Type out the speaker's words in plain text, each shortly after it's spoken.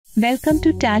Welcome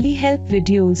to TallyHelp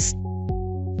videos.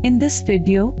 In this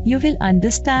video, you will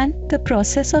understand the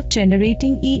process of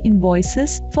generating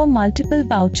e-invoices for multiple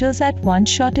vouchers at one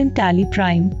shot in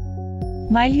TallyPrime.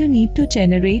 While you need to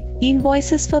generate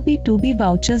e-invoices for B2B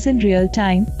vouchers in real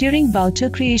time, during voucher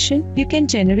creation, you can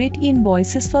generate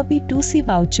e-invoices for B2C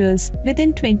vouchers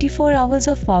within 24 hours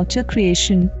of voucher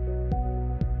creation.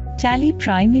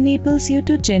 TallyPrime enables you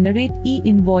to generate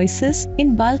e-invoices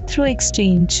in bulk through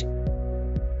exchange.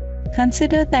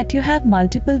 Consider that you have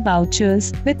multiple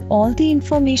vouchers with all the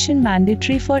information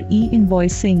mandatory for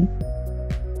e-invoicing.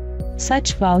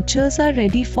 Such vouchers are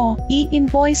ready for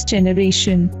e-invoice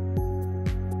generation.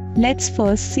 Let's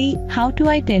first see how to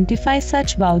identify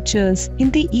such vouchers in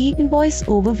the e-invoice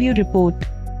overview report.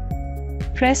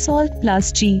 Press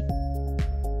Alt+G.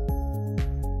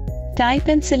 Type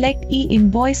and select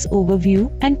e-invoice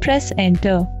overview and press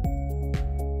enter.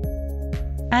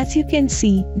 As you can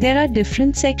see, there are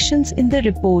different sections in the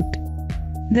report.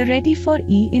 The Ready for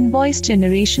e-invoice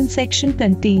generation section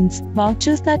contains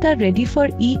vouchers that are ready for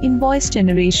e-invoice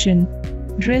generation.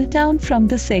 Drill down from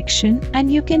the section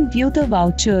and you can view the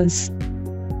vouchers.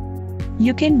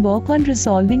 You can work on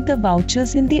resolving the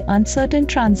vouchers in the uncertain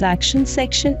transactions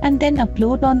section and then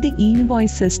upload on the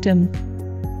e-invoice system.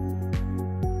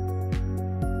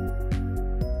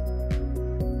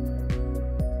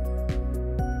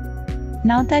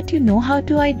 Now that you know how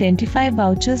to identify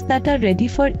vouchers that are ready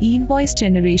for e-invoice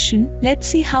generation, let's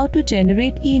see how to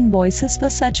generate e-invoices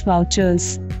for such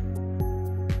vouchers.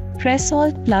 Press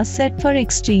Alt+Z for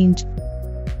exchange.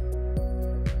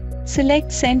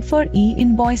 Select Send for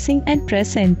e-invoicing and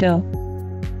press enter.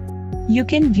 You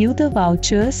can view the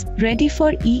vouchers ready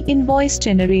for e-invoice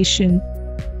generation.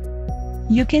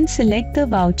 You can select the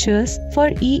vouchers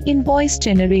for e-invoice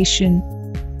generation.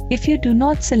 If you do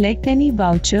not select any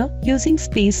voucher, using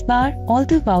spacebar, all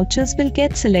the vouchers will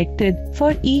get selected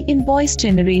for e-invoice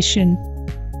generation.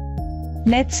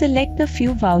 Let's select a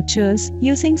few vouchers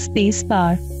using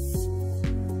spacebar.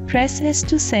 Press S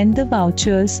to send the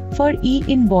vouchers for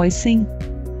e-invoicing.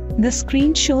 The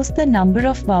screen shows the number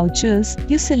of vouchers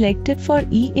you selected for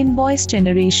e-invoice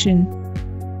generation.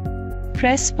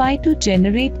 Press Y to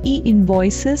generate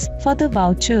e-invoices for the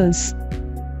vouchers.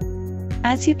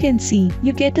 As you can see,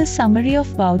 you get a summary of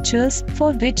vouchers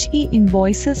for which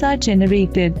e-invoices are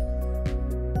generated.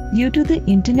 Due to the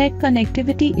internet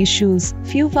connectivity issues,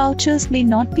 few vouchers may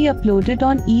not be uploaded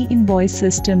on e-invoice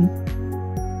system.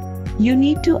 You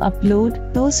need to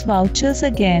upload those vouchers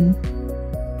again.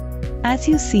 As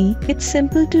you see, it's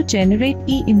simple to generate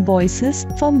e-invoices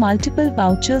for multiple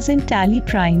vouchers in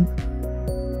TallyPrime.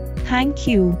 Thank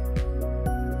you.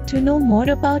 To know more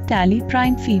about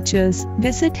TallyPrime features,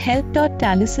 visit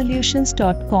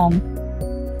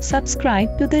help.tallysolutions.com.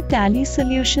 Subscribe to the Tally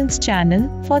Solutions channel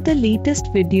for the latest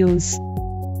videos.